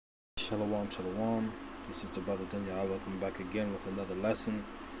Shalom, shalom. This is the brother Daniel. Welcome back again with another lesson.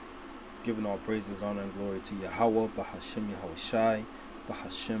 Giving all praises, honor, and glory to Yahweh, Bahashem Yahweh Shai,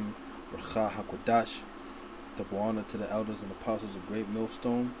 Bahashem Racha HaKodash. Double honor to the elders and apostles of Great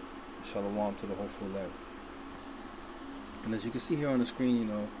Millstone, and shalom to the hopeful elect. And as you can see here on the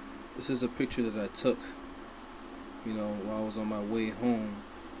screen, this is a picture that I took, while I was on my way home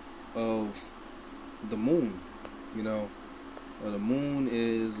of the moon. The moon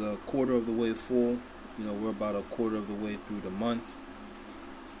is a quarter of the way full. We're about a quarter of the way through the month.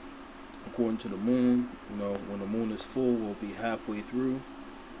 According to the moon, when the moon is full, we'll be halfway through.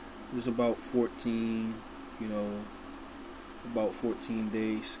 There's about 14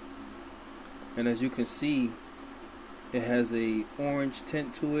 days. And as you can see, it has a orange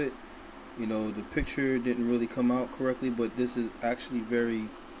tint to it. The picture didn't really come out correctly, but this is actually very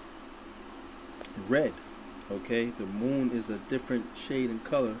red. Okay, the moon is a different shade in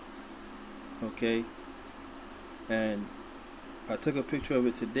color. Okay, and I took a picture of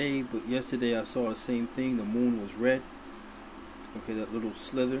it today, but yesterday I saw the same thing. The moon was red. Okay, that little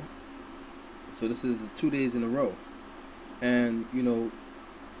slither. So this is 2 days in a row. And when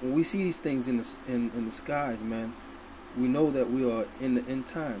we see these things in the skies, man, we know that we are in the end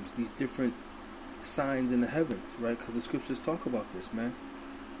times. These different signs in the heavens, right? Because the scriptures talk about this, man.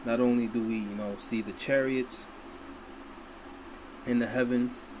 Not only do we, see the chariots in the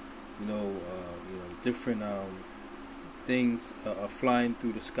heavens, different things are flying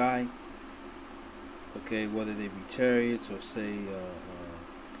through the sky. Okay, whether they be chariots or say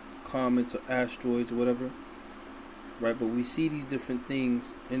comets or asteroids or whatever, right? But we see these different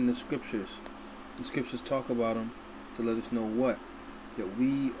things in the scriptures. The scriptures talk about them to let us know that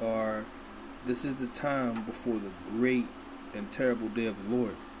this is the time before the great and terrible day of the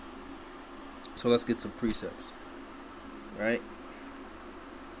Lord. So let's get some precepts, right?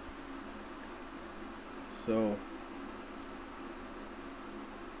 So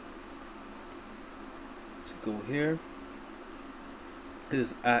let's go here.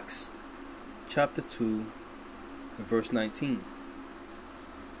 This is Acts chapter 2 and verse 19.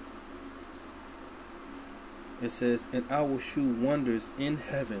 It says, "And I will shew wonders in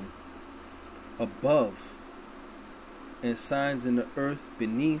heaven above, and signs in the earth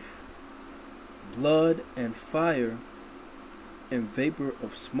beneath, blood and fire and vapor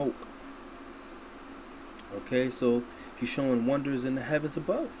of smoke." Okay, so he's showing wonders in the heavens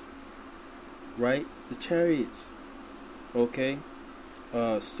above, right? The chariots, okay,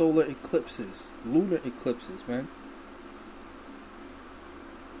 solar eclipses, lunar eclipses, man,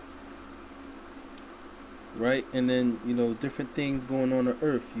 right? And then different things going on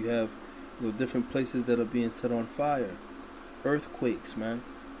earth. You have different places that are being set on fire, earthquakes, man.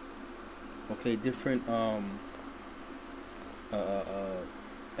 Okay, different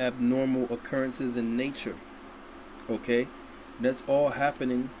abnormal occurrences in nature. Okay, that's all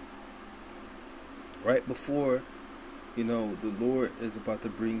happening right before the Lord is about to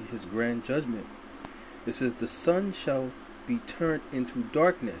bring his grand judgment. It says the sun shall be turned into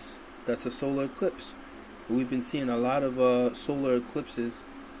darkness. That's a solar eclipse. We've been seeing a lot of solar eclipses,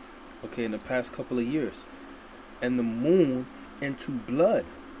 okay, in the past couple of years. And the moon into blood.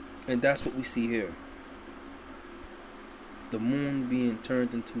 And that's what we see here. The moon being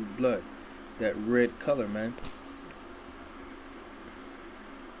turned into blood. That red color, man.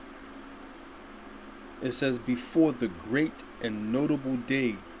 It says, before the great and notable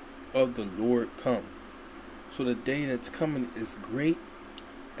day of the Lord come. So the day that's coming is great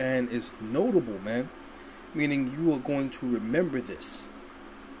and is notable, man. Meaning you are going to remember this.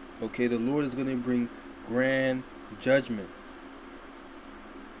 Okay, the Lord is going to bring grand judgment.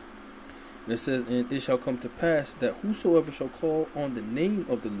 And it says, and it shall come to pass that whosoever shall call on the name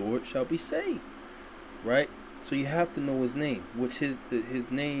of the Lord shall be saved. Right? So you have to know his name, which his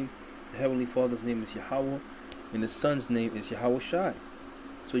name, the Heavenly Father's name is Yahweh, and the Son's name is Yahweh Shai.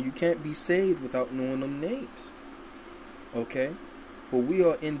 So you can't be saved without knowing them names. Okay? But we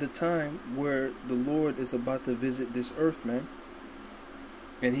are in the time where the Lord is about to visit this earth, man.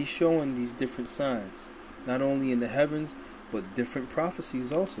 And he's showing these different signs, not only in the heavens, but different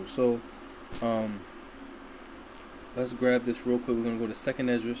prophecies also. So let's grab this real quick. We're going to go to 2nd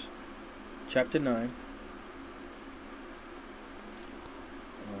Ezra chapter 9.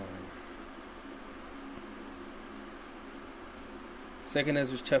 Second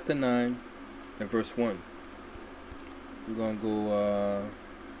Ezra chapter 9 and verse 1. We're going to go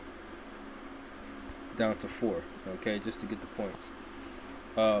down to 4, okay, just to get the points.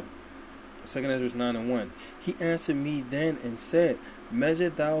 2nd Ezra 9 and 1. He answered me then and said, measure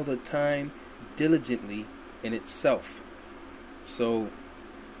thou the time diligently in itself. So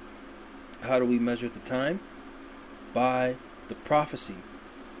How do we measure the time? By the prophecy.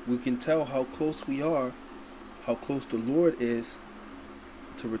 We can tell how close we are, how close the Lord is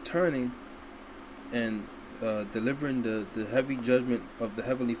to returning and delivering the heavy judgment of the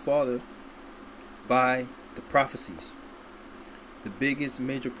Heavenly Father by the prophecies. The biggest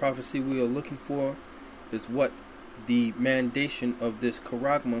major prophecy we are looking for is what? The mandation of this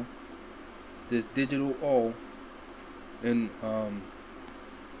charagma, this digital all, and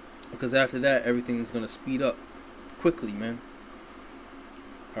because after that everything is going to speed up quickly, man.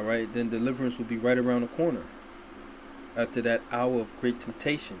 Alright, then deliverance will be right around the corner after that hour of great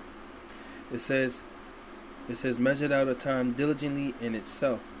temptation. It says measured out a time diligently in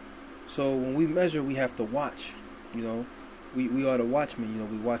itself. So when we measure, we have to watch. You know, we are the watchmen. You know,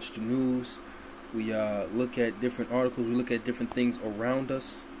 we watch the news. We look at different articles. We look at different things around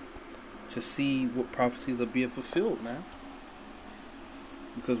us to see what prophecies are being fulfilled, man.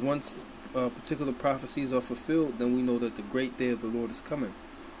 Because once particular prophecies are fulfilled, then we know that the great day of the Lord is coming.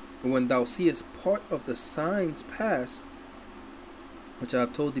 And when thou seest part of the signs past, which I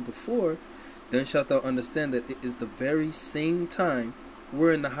have told thee before, then shalt thou understand that it is the very same time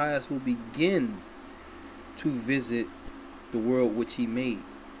wherein the highest will begin to visit the world which he made.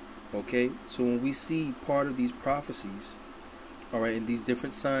 Okay, so when we see part of these prophecies, alright, in these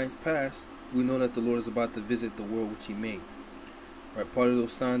different signs past, we know that the Lord is about to visit the world which he made. Right, part of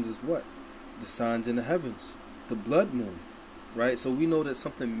those signs is what? The signs in the heavens, the blood moon. Right, so we know that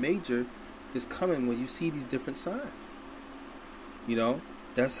something major is coming when you see these different signs. You know,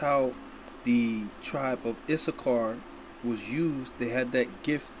 that's how the tribe of Issachar was used. They had that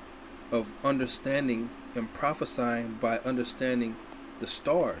gift of understanding and prophesying by understanding the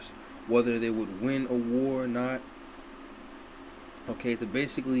stars, whether they would win a war or not. Okay, to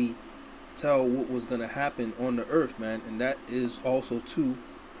basically tell what was going to happen on the earth, man. And that is also too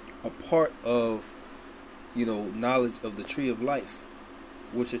a part of, you know, knowledge of the tree of life,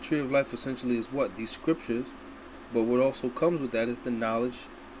 which the tree of life essentially is what? These scriptures. But what also comes with that is the knowledge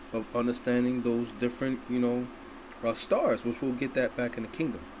of understanding those different, you know, stars, which we'll get that back in the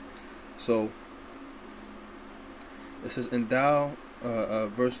kingdom. So it says, and thou,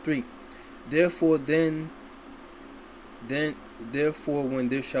 verse 3, therefore when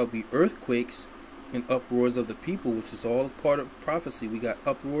there shall be earthquakes and uproars of the people, which is all part of prophecy. We got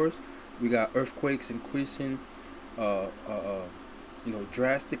uproars, we got earthquakes increasing, you know,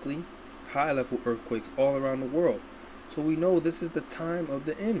 drastically, high level earthquakes all around the world. So we know this is the time of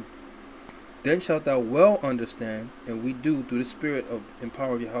the end. Then shalt thou well understand, and we do through the spirit of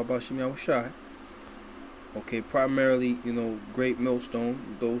empower of Yahweh Bashim Yahushai. Okay, primarily, you know, Great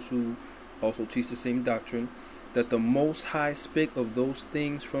Millstone, those who also teach the same doctrine, that the Most High spake of those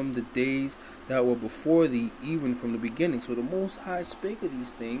things from the days that were before thee, even from the beginning. So the Most High spake of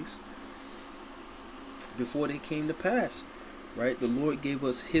these things before they came to pass, right? The Lord gave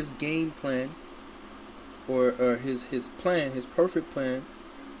us his game plan, or his plan, his perfect plan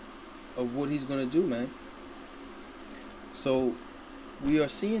of what he's going to do, man. So we are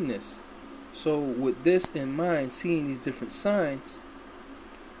seeing this. So with this in mind, seeing these different signs,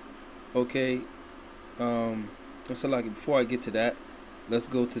 okay, so like before I get to that, let's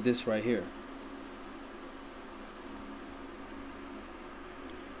go to this right here.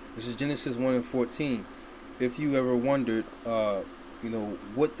 This is Genesis 1:14. If you ever wondered, you know,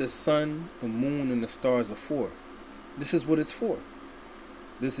 what the sun, the moon, and the stars are for, this is what it's for.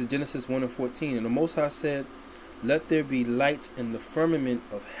 This is Genesis 1:14. And the Most High said, let there be lights in the firmament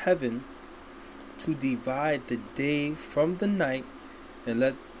of heaven to divide the day from the night, and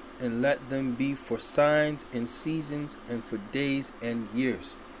let them be for signs and seasons and for days and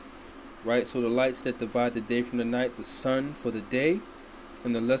years. Right? So the lights that divide the day from the night, the sun for the day,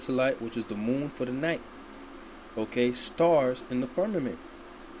 and the lesser light, which is the moon, for the night. Okay? Stars in the firmament.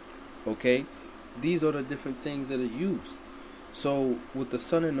 Okay? These are the different things that are used. So with the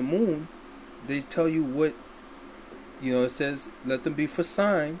sun and the moon, they tell you what, you know, it says, let them be for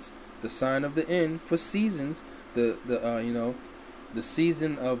signs, the sign of the end, for seasons, you know, the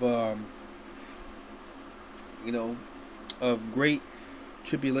season of you know, of great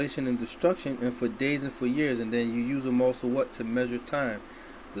tribulation and destruction, and for days and for years. And then you use them also what? To measure time.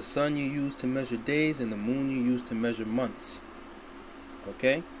 The sun you use to measure days, and the moon you use to measure months.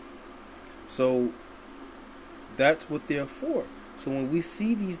 Okay? So that's what they're for. So when we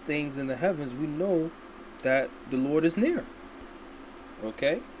see these things in the heavens, we know that the Lord is near.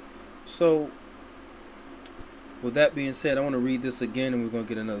 Okay? So with that being said, I want to read this again, and we're going to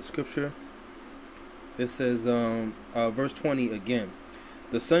get another scripture. It says, verse 20 again.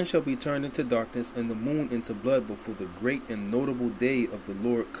 The sun shall be turned into darkness, and the moon into blood, before the great and notable day of the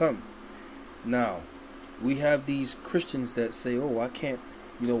Lord come. Now, we have these Christians that say, oh, I can't,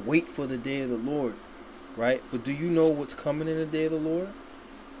 wait for the day of the Lord, right? But do you know what's coming in the day of the Lord?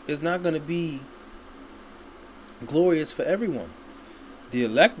 It's not going to be glorious for everyone. The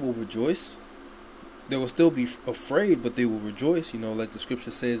elect will rejoice. They will still be afraid, but they will rejoice. Like the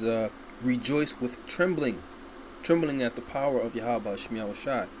scripture says, rejoice with trembling at the power of Yahweh Shemi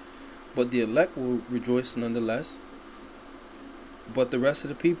Shai. But the elect will rejoice nonetheless. But the rest of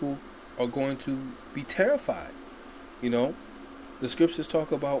the people are going to be terrified. The scriptures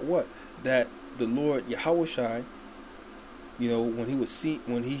talk about what? That the Lord Yahweh Shai,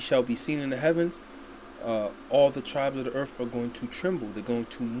 when he shall be seen in the heavens, all the tribes of the earth are going to tremble. They're going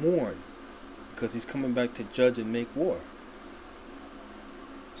to mourn because he's coming back to judge and make war.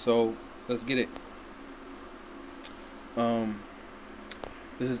 So let's get it.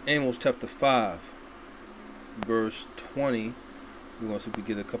 This is Amos chapter 5, verse 20. We're going to see if we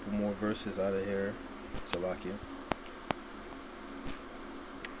get a couple more verses out of here. Salakia. Let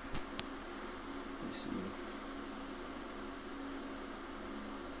me see.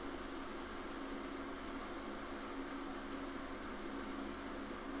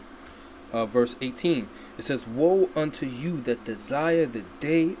 Verse 18. It says, woe unto you that desire the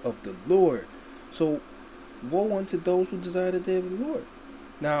day of the Lord. So, woe unto those who desire the day of the Lord.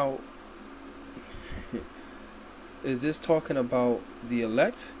 Now, is this talking about the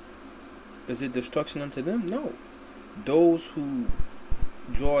elect? Is it destruction unto them? No. Those who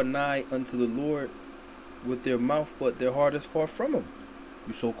draw nigh unto the Lord with their mouth, but their heart is far from him.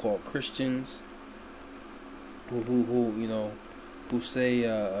 You so-called Christians who say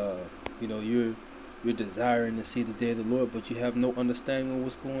you're desiring to see the day of the Lord, but you have no understanding of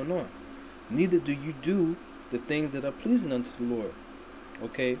what's going on. Neither do you do the things that are pleasing unto the Lord.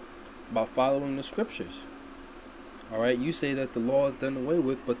 Okay? By following the scriptures. Alright? You say that the law is done away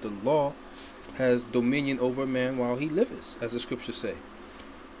with, but the law has dominion over man while he liveth, as the scriptures say.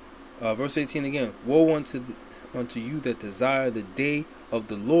 Verse 18 again. Woe unto you that desire the day of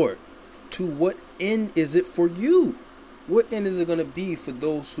the Lord. To what end is it for you? What end is it going to be for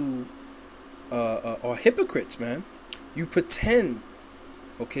those who are hypocrites, man? You pretend,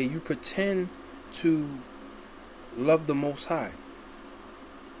 okay? You pretend to love the Most High.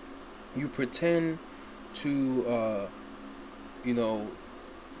 You pretend to,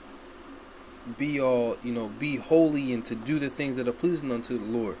 be holy and to do the things that are pleasing unto the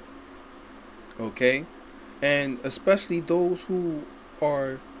Lord. Okay? And especially those who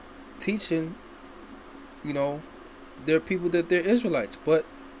are teaching, there are people that they're Israelites, but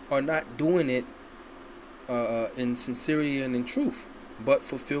are not doing it in sincerity and in truth, but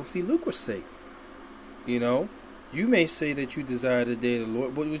for filthy lucre's sake. You may say that you desire the day of the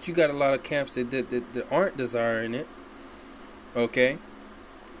Lord, but you got a lot of camps that aren't desiring it. Okay?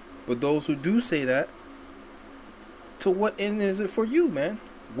 But those who do say that, to what end is it for you, man?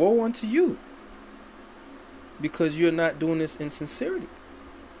 Woe unto you. Because you're not doing this in sincerity.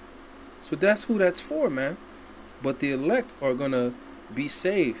 So that's who that's for, man. But the elect are going to be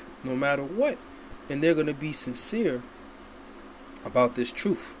saved no matter what. And they're going to be sincere about this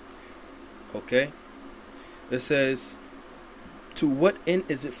truth. Okay? It says, to what end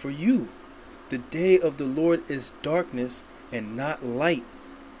is it for you? The day of the Lord is darkness and not light.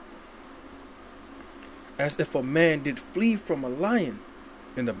 As if a man did flee from a lion,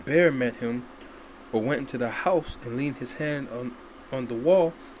 and a bear met him, or went into the house and leaned his hand on the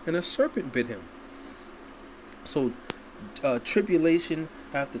wall, and a serpent bit him. So, tribulation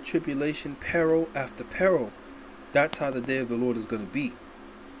after tribulation, peril after peril. That's how the day of the Lord is going to be.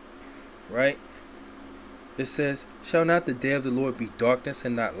 Right? It says, shall not the day of the Lord be darkness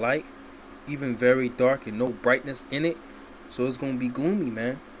and not light? Even very dark and no brightness in it? So it's going to be gloomy,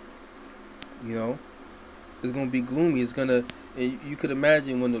 man. It's going to be gloomy. It's going to... You could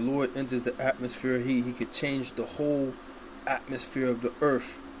imagine when the Lord enters the atmosphere, he could change the whole atmosphere of the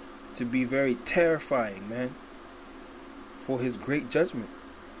earth to be very terrifying, man, for his great judgment.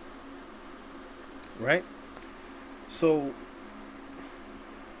 Right? So,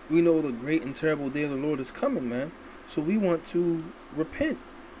 we know the great and terrible day of the Lord is coming, man. So we want to repent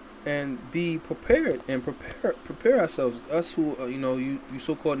and be prepared and prepare ourselves. Us who, you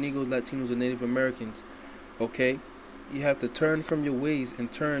so-called Negroes, Latinos, and Native Americans, okay? You have to turn from your ways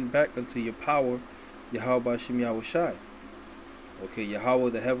and turn back unto your power, Yahweh Shemi Shai. Okay, Yahweh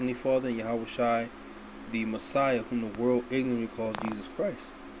the Heavenly Father and Yahweh Shai, the Messiah, whom the world ignorantly calls Jesus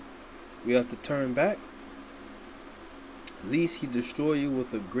Christ. We have to turn back. Least he destroy you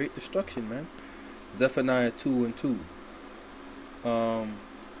with a great destruction, man. Zephaniah 2:2.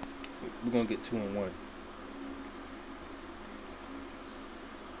 We're gonna get 2:1.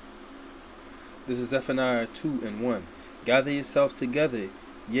 This is Zephaniah 2:1. Gather yourself together,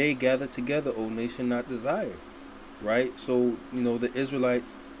 yea, gather together, O nation not desired. Right? So, the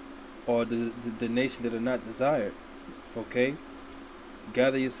Israelites are the nation that are not desired. Okay?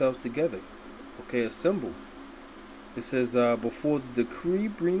 Gather yourselves together. Okay, assemble. It says, before the decree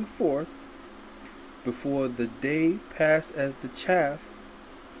bring forth, before the day pass as the chaff,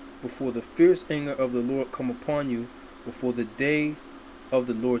 before the fierce anger of the Lord come upon you, before the day of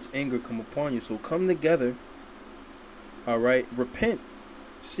the Lord's anger come upon you. So come together, all right, repent,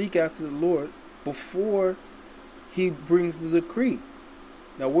 seek after the Lord before he brings the decree.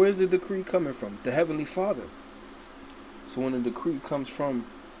 Now, where's the decree coming from? The Heavenly Father. So when the decree comes from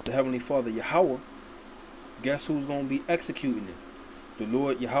the Heavenly Father, Yahweh, guess who's going to be executing it? The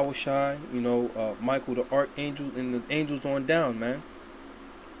Lord Yahushai, Michael the Archangel, and the angels on down, man.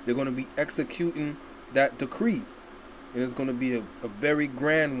 They're going to be executing that decree. And it's going to be a very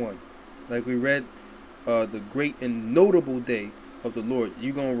grand one. Like we read, the great and notable day of the Lord.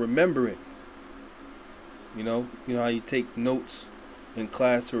 You're going to remember it. You know how you take notes in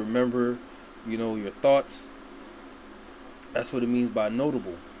class to remember, your thoughts. That's what it means by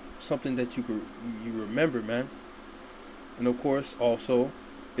notable. Something that you remember, man. And of course, also,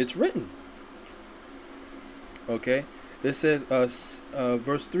 it's written. Okay? It says,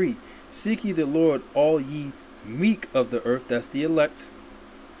 verse 3, seek ye the Lord, all ye meek of the earth, that's the elect,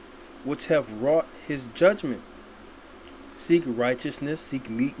 which have wrought his judgment. Seek righteousness, seek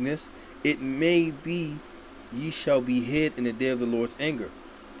meekness. It may be ye shall be hid in the day of the Lord's anger.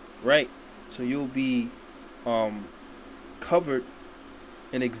 Right? So you'll be covered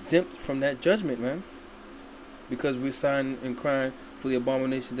and exempt from that judgment, man. Because we're sighing and crying for the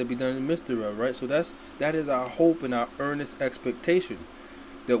abominations that be done in the midst thereof, right? So that is our hope and our earnest expectation,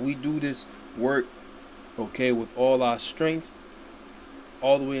 that we do this work, okay, with all our strength,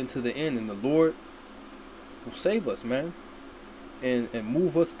 all the way into the end, and the Lord will save us, man, and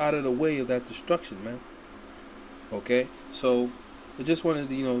move us out of the way of that destruction, man. Okay, so I just wanted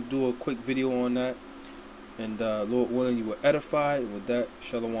to do a quick video on that, and Lord willing, you were edified. And with that,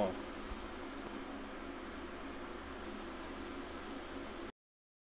 shalom.